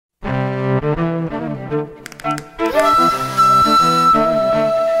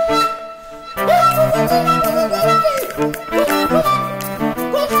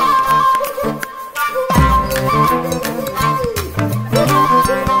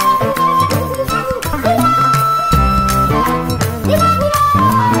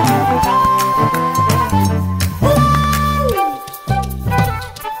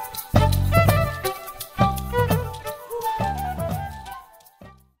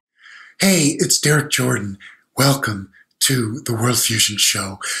Hey, it's Derek Jordan. Welcome to the World Fusion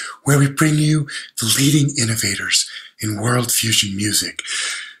Show, where we bring you the leading innovators in world fusion music.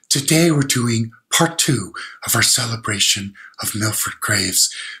 Today we're doing part 2 of our celebration of Milford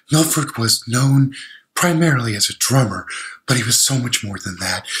Graves. Milford was known primarily as a drummer, but he was so much more than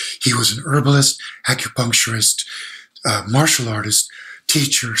that. He was an herbalist, acupuncturist, martial artist,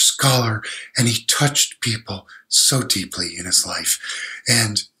 teacher, scholar, and he touched people so deeply in his life.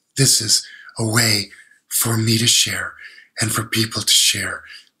 And this is a way for me to share and for people to share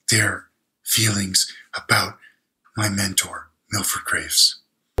their feelings about my mentor, Milford Graves.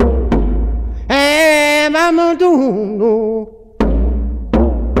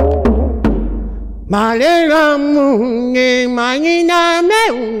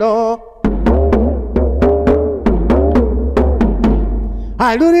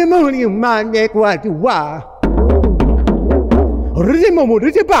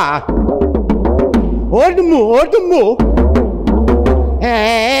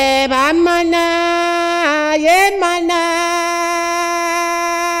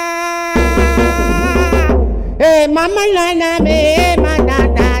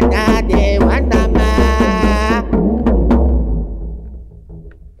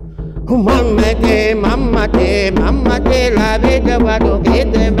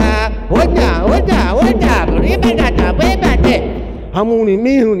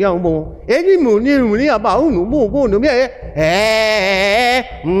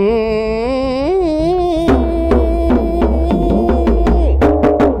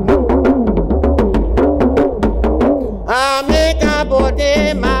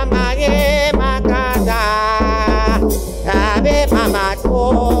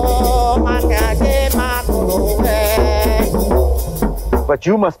 But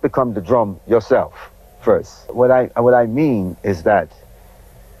you must become the drum yourself first. What I mean is that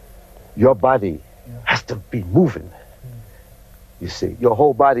your body has to be moving. You see, your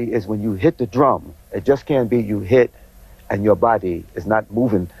whole body is, when you hit the drum, it just can't be you hit and your body is not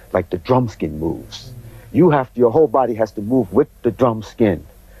moving like the drum skin moves. Your whole body has to move with the drum skin.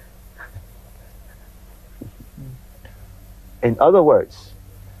 In other words,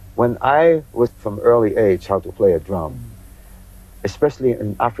 when I was from early age how to play a drum, especially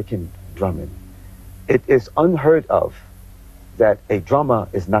in African drumming, it is unheard of that a drummer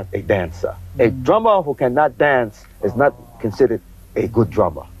is not a dancer. A drummer who cannot dance is not considered a good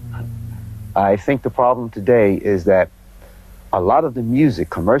drummer. I think the problem today is that a lot of the music,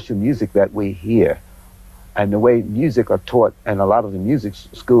 commercial music that we hear, and the way music are taught in a lot of the music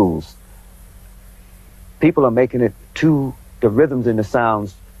schools, people are making it the rhythms and the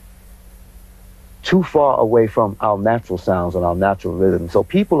sounds too far away from our natural sounds and our natural rhythms. So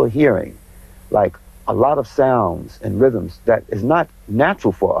people are hearing like a lot of sounds and rhythms that is not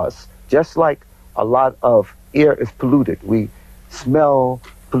natural for us, just like a lot of air is polluted. We smell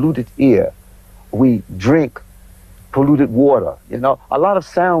polluted air. We drink polluted water. You know, a lot of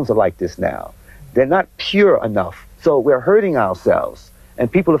sounds are like this now. They're not pure enough. So we're hurting ourselves,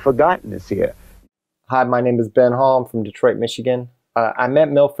 and people have forgotten this here. Hi, my name is Ben Hall. I'm from Detroit, Michigan. I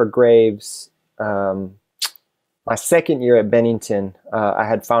met Milford Graves my second year at Bennington. I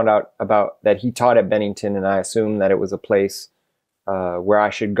had found out about that he taught at Bennington, and I assumed that it was a place where I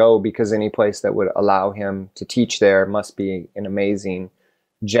should go, because any place that would allow him to teach there must be an amazing,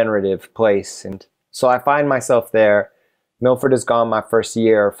 generative place. And so I find myself there. Milford is gone my first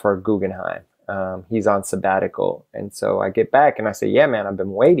year for Guggenheim. He's on sabbatical. And so I get back and I say, yeah, man, I've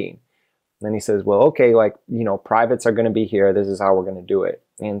been waiting. And then he says, well, okay, like, you know, privates are going to be here. This is how we're going to do it.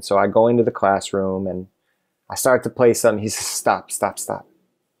 And so I go into the classroom and I start to play something. He says, stop, stop, stop.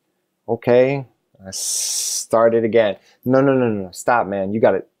 Okay. I start it again. No. Stop, man. You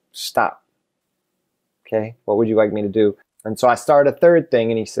got to stop. Okay. What would you like me to do? And so I start a third thing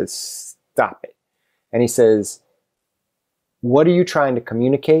and he says, stop it. And he says, what are you trying to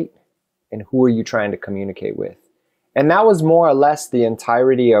communicate? And who are you trying to communicate with? And that was more or less the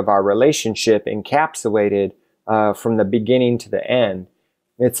entirety of our relationship, encapsulated from the beginning to the end.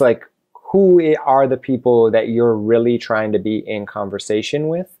 It's like, who are the people that you're really trying to be in conversation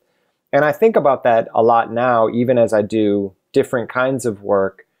with? And I think about that a lot now, even as I do different kinds of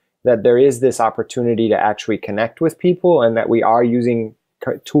work, that there is this opportunity to actually connect with people, and that we are using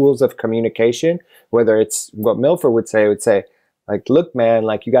tools of communication, whether it's what Milford would say, like, look, man,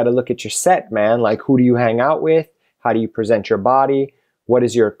 like, you got to look at your set, man. Like, who do you hang out with? How do you present your body? What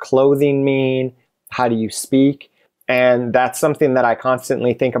does your clothing mean? How do you speak? And that's something that I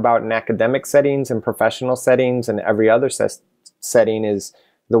constantly think about in academic settings and professional settings and every other setting, is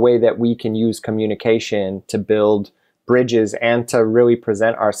the way that we can use communication to build bridges and to really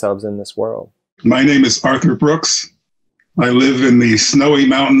present ourselves in this world. My name is Arthur Brooks. I live in the snowy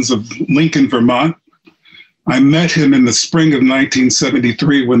mountains of Lincoln, Vermont. I met him in the spring of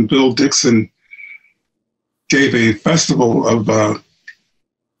 1973 when Bill Dixon gave a festival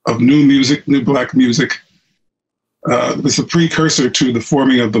of new music, new Black music. It was a precursor to the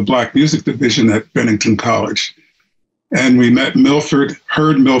forming of the Black Music Division at Bennington College. And we met Milford,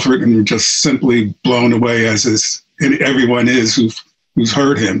 heard Milford, and were just simply blown away, as everyone is who's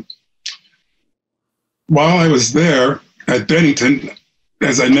heard him. While I was there at Bennington,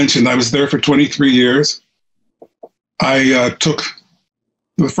 as I mentioned, I was there for 23 years. I took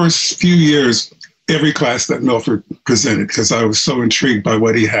the first few years, every class that Milford presented, because I was so intrigued by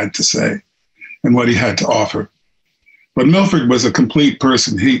what he had to say and what he had to offer. But Milford was a complete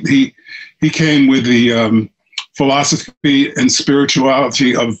person. He came with the philosophy and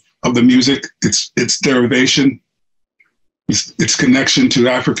spirituality of the music, its derivation, its connection to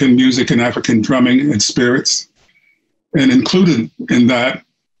African music and African drumming and spirits. And included in that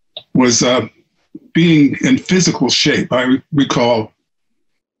was being in physical shape. I recall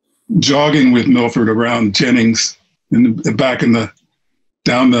jogging with Milford around Jennings and back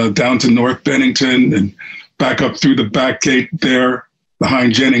down to North Bennington and back up through the back gate there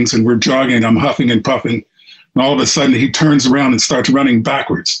behind Jennings, and we're jogging. I'm huffing and puffing, and all of a sudden he turns around and starts running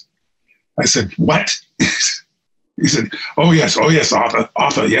backwards. I said, "What?" He said, oh yes,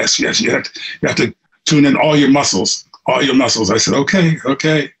 Arthur, yes. You have to tune in all your muscles. I said,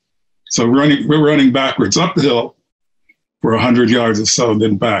 okay. So we're running backwards up the hill for 100 yards or so,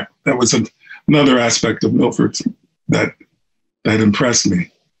 then back. That was another aspect of Milford that impressed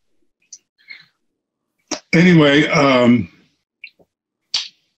me. Anyway,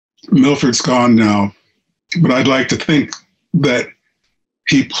 Milford's gone now, but I'd like to think that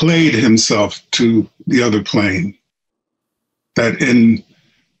he played himself to the other plane, that in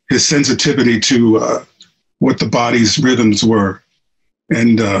his sensitivity to what the body's rhythms were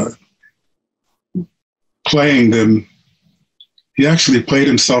and playing them, he actually played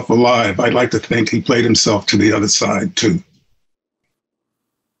himself alive. I'd like to think he played himself to the other side too.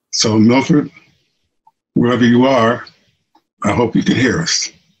 So Milford, wherever you are, I hope you can hear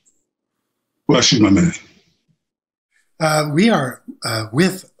us. Bless you, my man. We are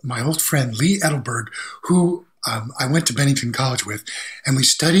with my old friend Lee Edelberg, who I went to Bennington College with, and we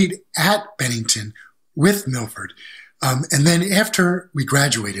studied at Bennington with Milford. And then after we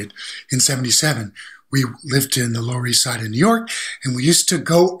graduated in 77, we lived in the Lower East Side of New York, and we used to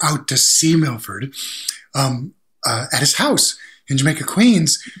go out to see Milford at his house in Jamaica,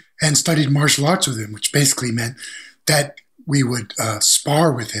 Queens, and studied martial arts with him, which basically meant that we would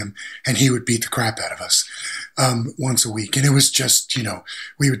spar with him, and he would beat the crap out of us once a week. And it was just,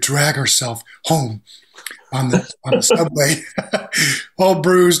 we would drag ourselves home on the subway, all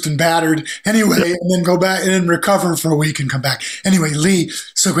bruised and battered. Anyway, and then go back and then recover for a week and come back. Anyway, Lee,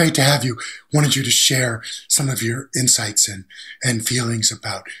 so great to have you. Wanted you to share some of your insights and feelings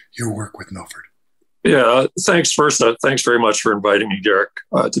about your work with Milford. Yeah, thanks. First, thanks very much for inviting me, Derek,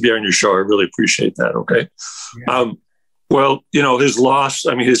 to be on your show. I really appreciate that. Okay. Yeah. Well, his loss,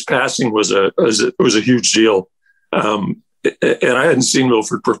 his passing was a huge deal. And I hadn't seen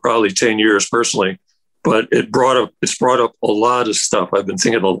Milford for probably 10 years personally, but it's brought up a lot of stuff. I've been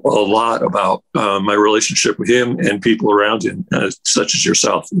thinking a lot about my relationship with him and people around him, such as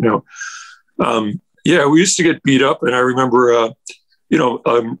yourself. We used to get beat up, and I remember,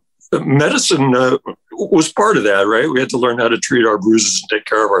 medicine was part of that, right? We had to learn how to treat our bruises and take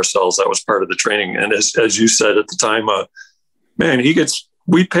care of ourselves. That was part of the training. And as you said at the time,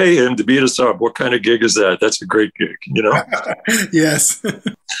 we pay him to beat us up. What kind of gig is that? That's a great gig, Yes.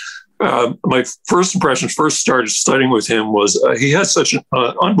 My first impression, started studying with him was he had such an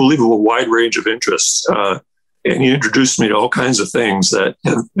unbelievable wide range of interests. And he introduced me to all kinds of things that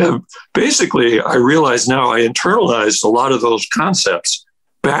have basically, I realize now, I internalized a lot of those concepts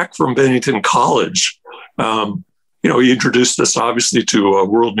back from Bennington College. He introduced us obviously to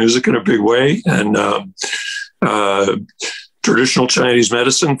world music in a big way, and traditional Chinese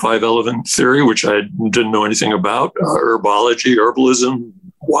medicine, 5-element theory, which I didn't know anything about, herbology, herbalism,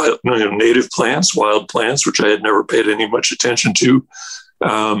 native plants, wild plants, which I had never paid any much attention to,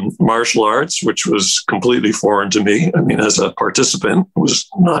 martial arts, which was completely foreign to me. As a participant, it was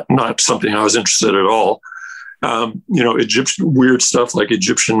not something I was interested at all. Egyptian weird stuff like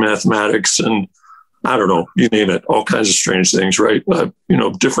Egyptian mathematics, and I don't know, you name it, all kinds of strange things, right?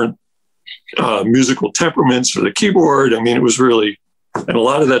 Different musical temperaments for the keyboard. It was really, and a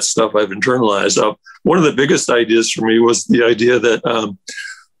lot of that stuff I've internalized. One of the biggest ideas for me was the idea that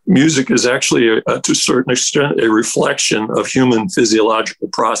music is actually, to a certain extent, a reflection of human physiological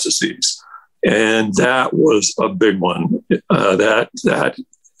processes. And that was a big one. That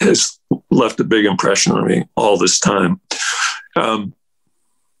has left a big impression on me all this time. The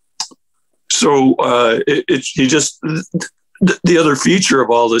other feature of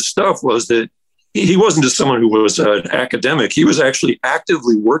all this stuff was that he wasn't just someone who was an academic. He was actually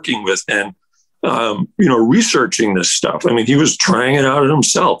actively working with and researching this stuff. I mean, he was trying it out on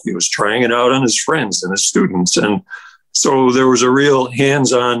himself. He was trying it out on his friends and his students. And so there was a real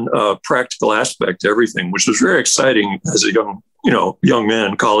hands-on practical aspect to everything, which was very exciting as a young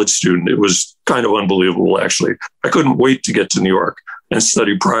man, college student. It was kind of unbelievable, actually. I couldn't wait to get to New York and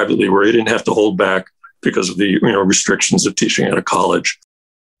study privately, where he didn't have to hold back because of the restrictions of teaching at a college.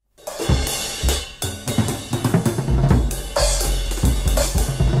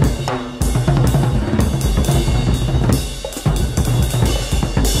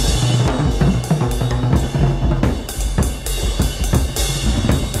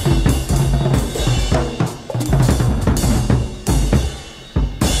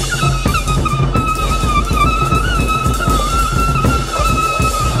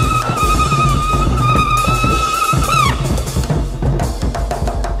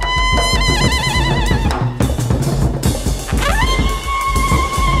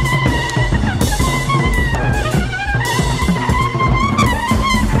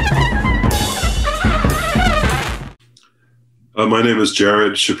 My name is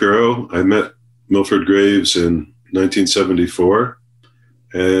Jared Shapiro. I met Milford Graves in 1974.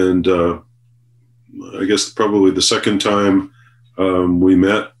 And I guess probably the second time we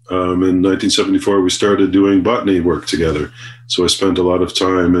met in 1974, we started doing botany work together. So I spent a lot of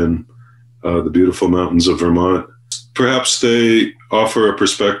time in the beautiful mountains of Vermont. Perhaps they offer a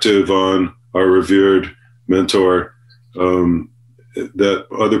perspective on our revered mentor that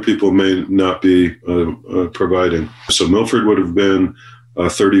other people may not be providing. So Milford would have been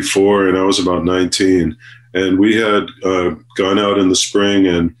 34 and I was about 19. And we had gone out in the spring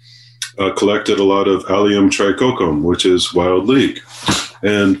and collected a lot of Allium trichocum, which is wild leek.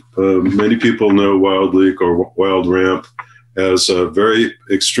 And many people know wild leek or wild ramp as a very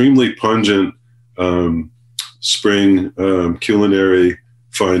extremely pungent spring culinary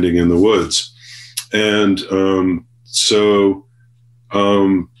finding in the woods. And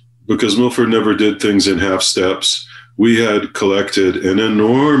because Milford never did things in half steps, we had collected an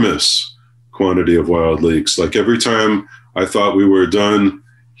enormous quantity of wild leeks. Like every time I thought we were done,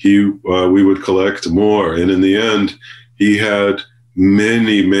 we would collect more. And in the end, he had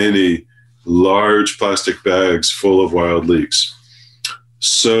many, many large plastic bags full of wild leeks.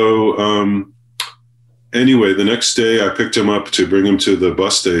 So anyway, the next day I picked him up to bring him to the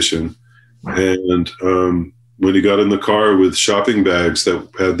bus station. And when he got in the car with shopping bags that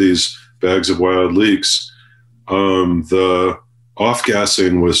had these bags of wild leeks, the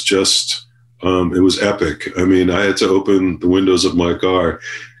off-gassing was just, it was epic. I mean, I had to open the windows of my car.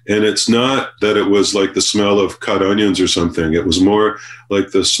 And it's not that it was like the smell of cut onions or something. It was more like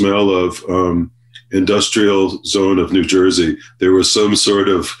the smell of industrial zone of New Jersey. There was some sort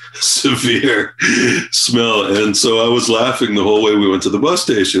of severe smell. And so I was laughing the whole way we went to the bus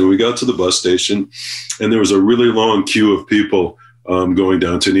station. We got to the bus station and there was a really long queue of people going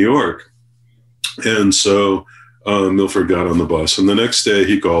down to New York. And so Milford got on the bus. And the next day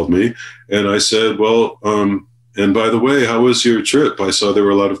he called me and I said, well, and by the way, how was your trip? I saw there were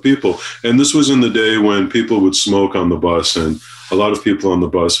a lot of people. And this was in the day when people would smoke on the bus, and a lot of people on the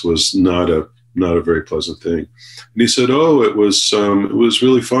bus was not a very pleasant thing. And he said, oh, it was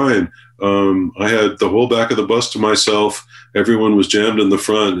really fine. I had the whole back of the bus to myself. Everyone was jammed in the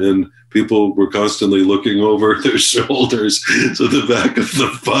front and people were constantly looking over their shoulders to the back of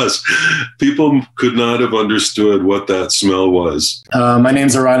the bus. People could not have understood what that smell was. My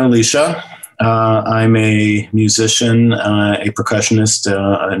name's Aran Alicia. I'm a musician, a percussionist,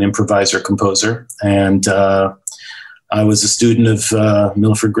 an improviser, composer, and I was a student of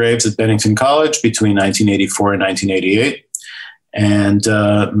Milford Graves at Bennington College between 1984 and 1988, and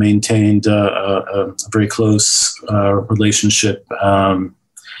maintained a very close relationship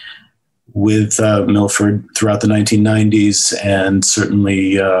with Milford throughout the 1990s, and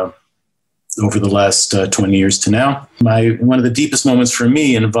certainly over the last 20 years to now. One of the deepest moments for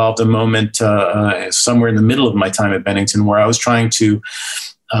me involved a moment somewhere in the middle of my time at Bennington where I was trying to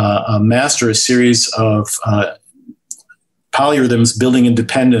master a series of polyrhythms building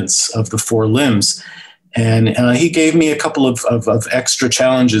independence of the four limbs. And he gave me a couple of extra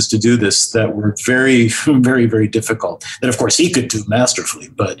challenges to do this that were very, very, very difficult. That, of course, he could do masterfully.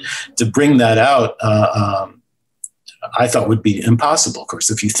 But to bring that out, I thought would be impossible. Of course,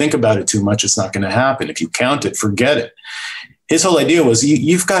 if you think about it too much, it's not going to happen. If you count it, forget it. His whole idea was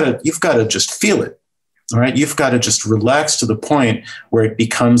you've got to just feel it. All right. You've got to just relax to the point where it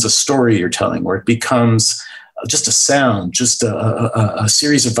becomes a story you're telling, where it becomes just a sound, just a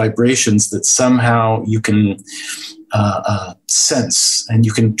series of vibrations that somehow you can sense and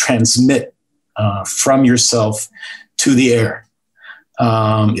you can transmit from yourself to the air,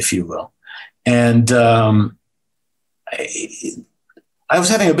 if you will. And I was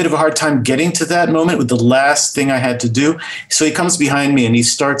having a bit of a hard time getting to that moment with the last thing I had to do. So he comes behind me and he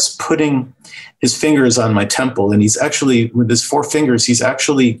starts putting his fingers on my temple. And he's actually, with his 4 fingers, he's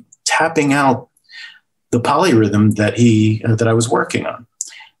actually tapping out the polyrhythm that I was working on.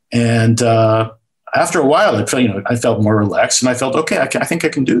 And after a while, I felt more relaxed and I felt, okay, I think I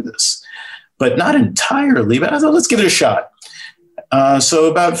can do this, but not entirely, but I thought, let's give it a shot.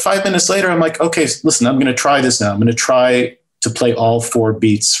 So about 5 minutes later, I'm like, okay, listen, I'm going to try this now. I'm going to try to play all 4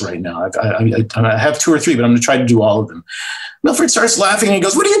 beats right now. I have 2 or 3, but I'm going to try to do all of them. Milford starts laughing and he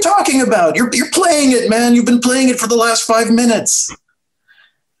goes, what are you talking about? You're playing it, man. You've been playing it for the last 5 minutes.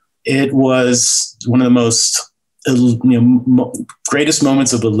 It was one of the most greatest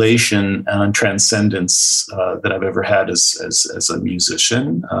moments of elation and transcendence that I've ever had as a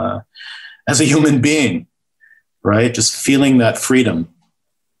musician, as a human being, right? Just feeling that freedom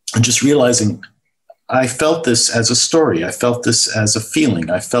and just realizing I felt this as a story. I felt this as a feeling.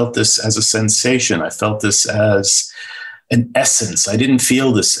 I felt this as a sensation. I felt this as an essence. I didn't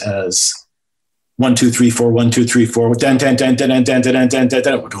feel this as 1, 2, 3, 4, 1, 2, 3, 4. I didn't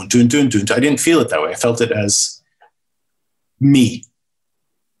feel it that way. I felt it as me,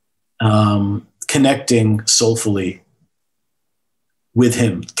 connecting soulfully with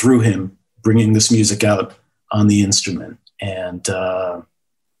him, through him, bringing this music out on the instrument. And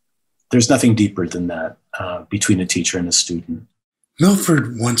there's nothing deeper than that between a teacher and a student.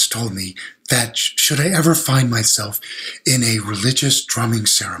 Milford once told me that should I ever find myself in a religious drumming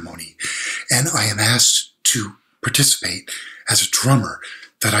ceremony and I am asked to participate as a drummer,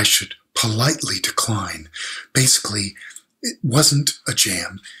 that I should politely decline. Basically, it wasn't a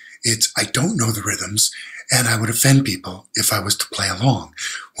jam. It's I don't know the rhythms and I would offend people if I was to play along.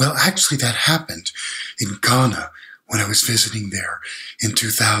 Well, actually that happened in Ghana when I was visiting there in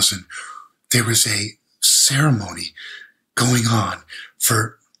 2000. There was a ceremony going on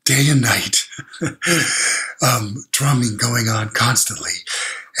for day and night, drumming going on constantly.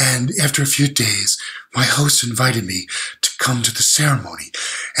 And after a few days, my host invited me to come to the ceremony.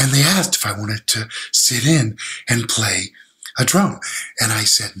 And they asked if I wanted to sit in and play a drum. And I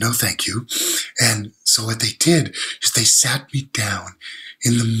said, no, thank you. And so what they did is they sat me down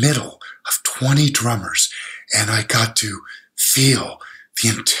in the middle of 20 drummers. And I got to feel the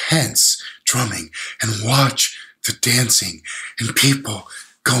intense drumming and watch the dancing and people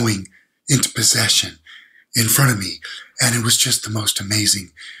going into possession in front of me. And it was just the most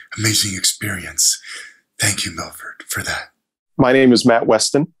amazing experience. Thank you, Milford, for that. My name is Matt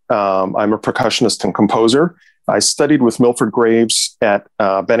Weston. I'm a percussionist and composer. I studied with Milford Graves at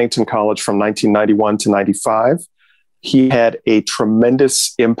Bennington College from 1991 to 95. He had a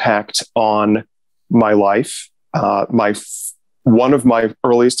tremendous impact on my life. One of my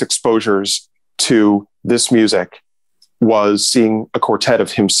earliest exposures to this music was seeing a quartet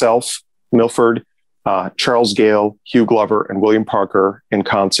of himself, Milford, Charles Gale, Hugh Glover, and William Parker in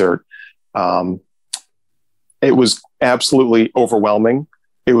concert. It was absolutely overwhelming.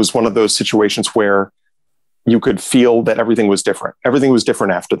 It was one of those situations where you could feel that everything was different. Everything was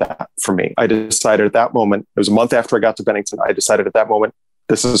different after that for me. I decided at that moment, it was a month after I got to Bennington, I decided at that moment,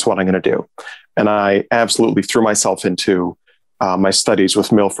 this is what I'm going to do. And I absolutely threw myself into my studies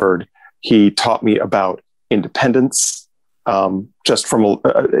with Milford. He taught me about independence, just from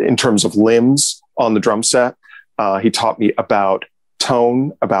in terms of limbs on the drum set. He taught me about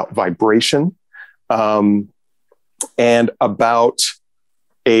tone, about vibration, and about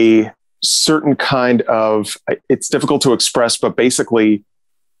a certain kind of, it's difficult to express, but basically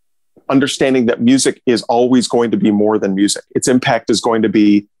understanding that music is always going to be more than music. Its impact is going to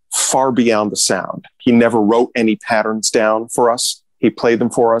be far beyond the sound. He never wrote any patterns down for us. He played them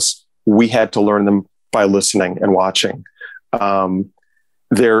for us. We had to learn them by listening and watching.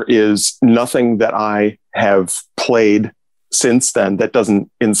 There is nothing that I have played since then that doesn't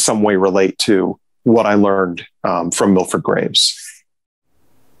in some way relate to what I learned from Milford Graves.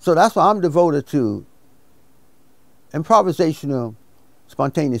 So that's why I'm devoted to improvisational,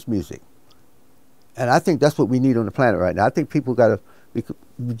 spontaneous music. And I think that's what we need on the planet right now. I think people got to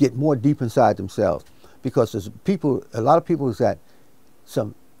get more deep inside themselves, because there's a lot of people who's got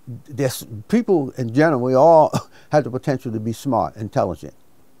some there's people in general, we all have the potential to be smart, intelligent,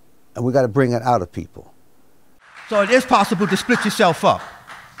 and we got to bring it out of people. So it is possible to split yourself up.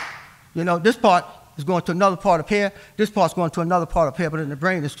 You know, this part is going to another part up here, this part's going to another part up here, but in the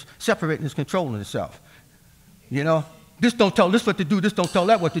brain it's separating, it's controlling itself. You know, this don't tell this what to do, this don't tell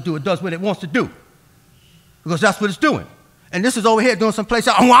that what to do, it does what it wants to do. Because that's what it's doing. And this is over here doing some place,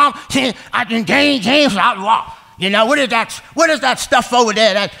 I can gain James, you know, what is that stuff over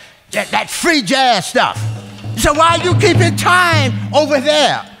there, that free jazz stuff? So why are you keeping time over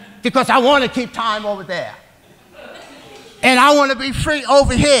there? Because I want to keep time over there. And I want to be free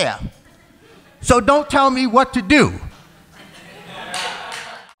over here. So don't tell me what to do.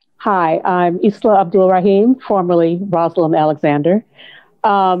 Hi, I'm Isla Abdul Rahim, formerly Rosalind Alexander.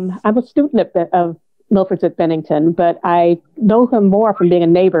 I'm a student of Milford's at Bennington, but I know him more from being a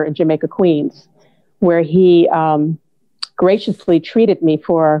neighbor in Jamaica, Queens, where he graciously treated me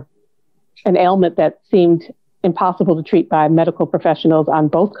for an ailment that seemed impossible to treat by medical professionals on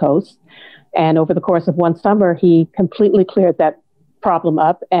both coasts. And over the course of one summer, he completely cleared that problem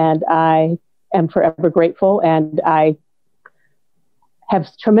up, and I am forever grateful. And I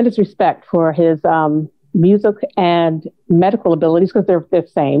have tremendous respect for his music and medical abilities, because they're the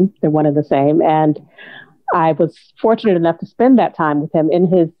same, they're one and the same. And I was fortunate enough to spend that time with him in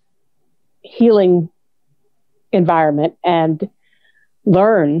his healing environment and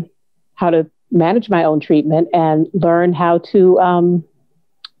learn how to manage my own treatment and learn how to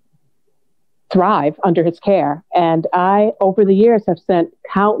thrive under his care. And I, over the years, have sent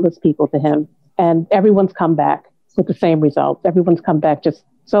countless people to him, and everyone's come back with the same results. Everyone's come back just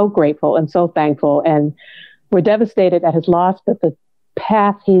so grateful and so thankful. And we're devastated at his loss, but the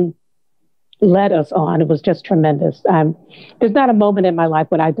path he led us on, it was just tremendous. There's not a moment in my life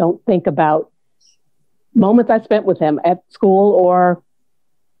when I don't think about moments I spent with him at school or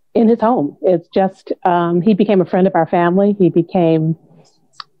in his home. It's just, he became a friend of our family. He became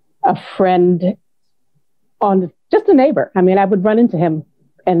a friend just a neighbor. I mean, I would run into him,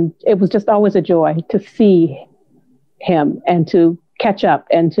 and it was just always a joy to see him and to catch up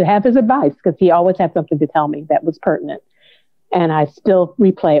and to have his advice, because he always had something to tell me that was pertinent. And I still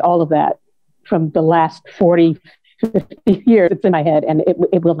replay all of that from the last 40, 50 years. It's in my head, and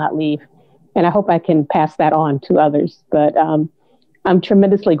it will not leave. And I hope I can pass that on to others. But I'm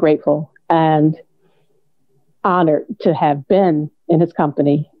tremendously grateful and honored to have been in his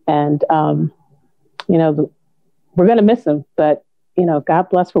company. And, you know, we're going to miss him, but, you know, God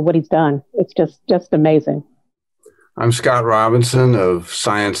bless for what he's done. It's just amazing. I'm Scott Robinson of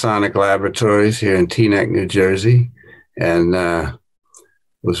Science-Sonic Laboratories here in Teaneck, New Jersey, and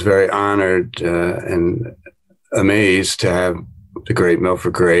was very honored and amazed to have the great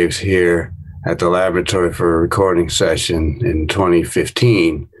Milford Graves here at the laboratory for a recording session in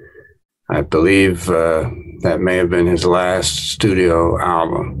 2015. I believe that may have been his last studio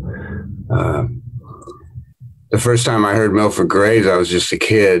album. The first time I heard Milford Graves, I was just a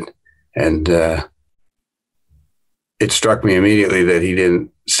kid, and it struck me immediately that he didn't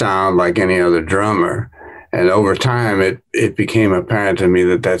sound like any other drummer. And over time, it became apparent to me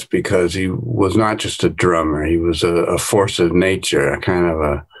that that's because he was not just a drummer. He was a force of nature, a kind of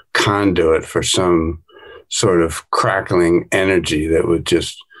a conduit for some sort of crackling energy that would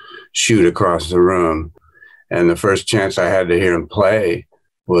just shoot across the room. And the first chance I had to hear him play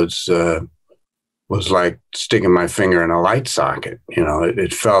was like sticking my finger in a light socket. You know,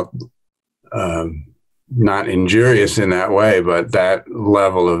 it felt not injurious in that way, but that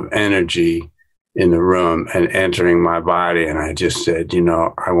level of energy in the room and entering my body. And I just said, you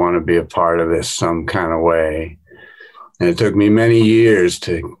know, I want to be a part of this some kind of way. And it took me many years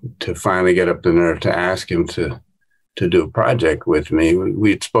to finally get up the nerve to ask him to do a project with me.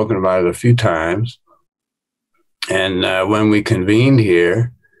 We'd spoken about it a few times. And when we convened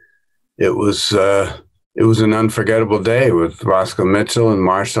here, it was an unforgettable day with Roscoe Mitchell and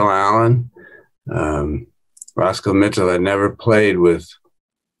Marshall Allen. Roscoe Mitchell had never played with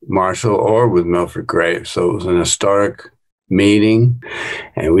Marshall or with Milford Graves, so it was an historic meeting,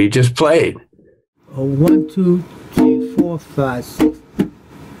 and we just played. 1, 2, 3, 4, 5, 6.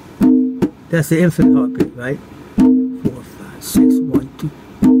 That's the infinite heartbeat, right? 4, 5, 6, 1,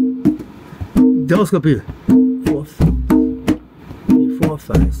 2. Those could be 4, 3, 4,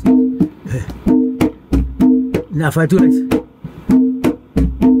 5, 6. Now if I do like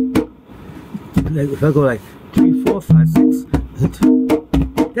if I go like 3, 4, 5, 6,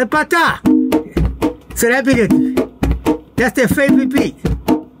 that's bata. So that be that's their favorite beat.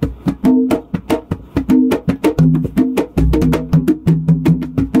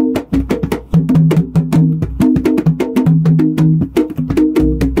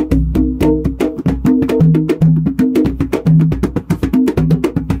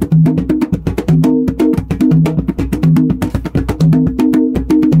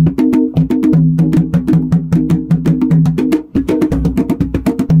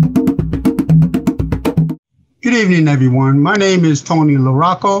 evening, everyone. My name is Tony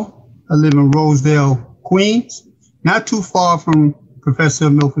LaRocco. I live in Rosedale, Queens, not too far from Professor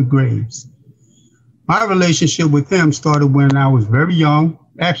Milford Graves. My relationship with him started when I was very young,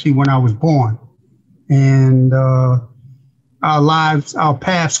 actually when I was born. And our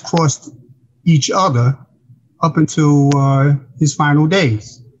paths crossed each other up until his final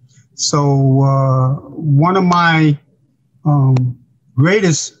days. So one of my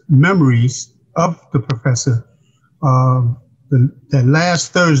greatest memories of the professor, the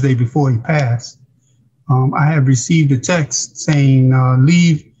last Thursday before he passed, I had received a text saying,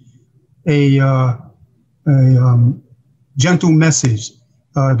 leave a gentle message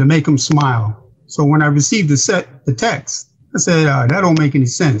to make him smile. So when I received the text, I said, that don't make any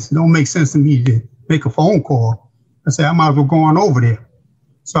sense. It don't make sense to me to make a phone call. I said, I might as well go on over there.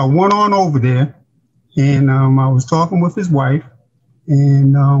 So I went on over there, and I was talking with his wife,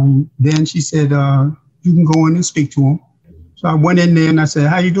 and then she said, you can go in and speak to him. So I went in there and I said,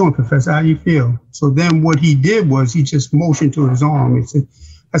 how you doing, Professor? How you feel? So then what he did was he just motioned to his arm.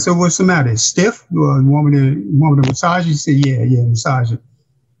 I said, what's the matter? It's stiff? You want me to massage it? He said, yeah, massage it.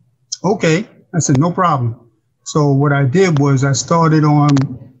 Okay. I said, no problem. So what I did was I started on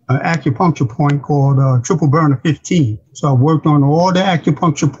an acupuncture point called Triple Burner 15. So I worked on all the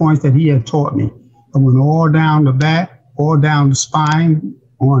acupuncture points that he had taught me. I went all down the back, all down the spine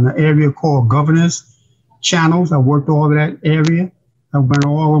on an area called Governor's Channels. I worked all of that area. I went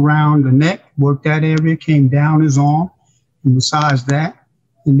all around the neck, worked that area, came down his arm, and massaged that.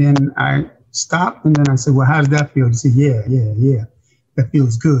 And then I stopped, and then I said, well, how does that feel? He said, yeah, that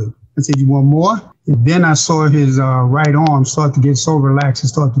feels good. I said, you want more? And then I saw his right arm start to get so relaxed and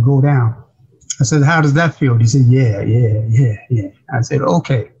start to go down. I said, how does that feel? He said, yeah. I said,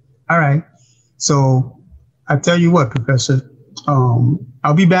 okay, all right. So I tell you what, Professor,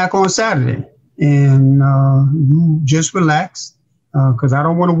 I'll be back on Saturday, and you just relax, because I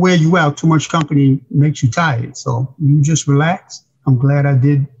don't want to wear you out. Too much company makes you tired. So you just relax. I'm glad I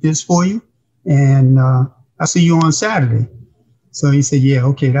did this for you, and I'll see you on Saturday. So he said, yeah,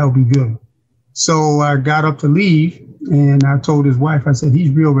 okay, that would be good. So I got up to leave, and I told his wife, I said,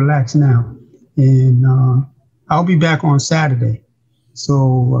 he's real relaxed now, and I'll be back on Saturday.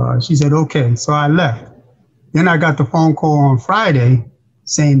 So she said, okay. So I left. Then I got the phone call on Friday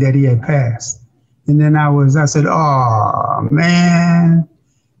saying that he had passed. And then I said, oh, man.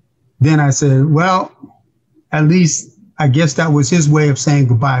 Then I said, well, at least I guess that was his way of saying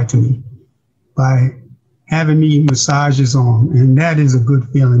goodbye to me by having me massage his arm. And that is a good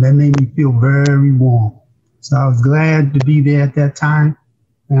feeling. That made me feel very warm. So I was glad to be there at that time.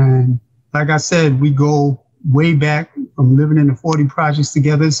 And like I said, we go way back from living in the 40 projects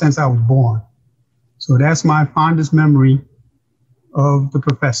together since I was born. So that's my fondest memory of the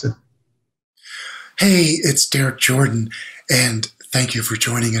professor. Hey, it's Derek Jordan, and thank you for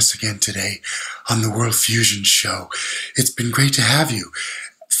joining us again today on the World Fusion Show. It's been great to have you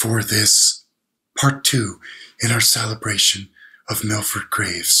for this part 2 in our celebration of Milford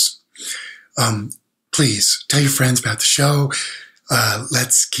Graves. Please tell your friends about the show.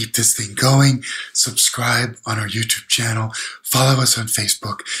 Let's keep this thing going. Subscribe on our YouTube channel. Follow us on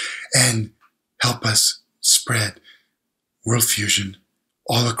Facebook, and help us spread World Fusion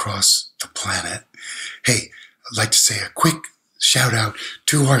all across the planet. Hey, I'd like to say a quick shout out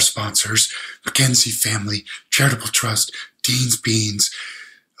to our sponsors, Mackenzie Family, Charitable Trust, Dean's Beans,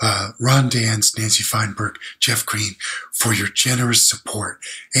 Ron Dans, Nancy Feinberg, Jeff Green, for your generous support.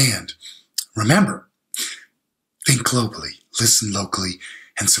 And remember, think globally, listen locally,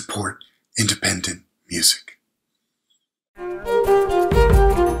 and support independent music.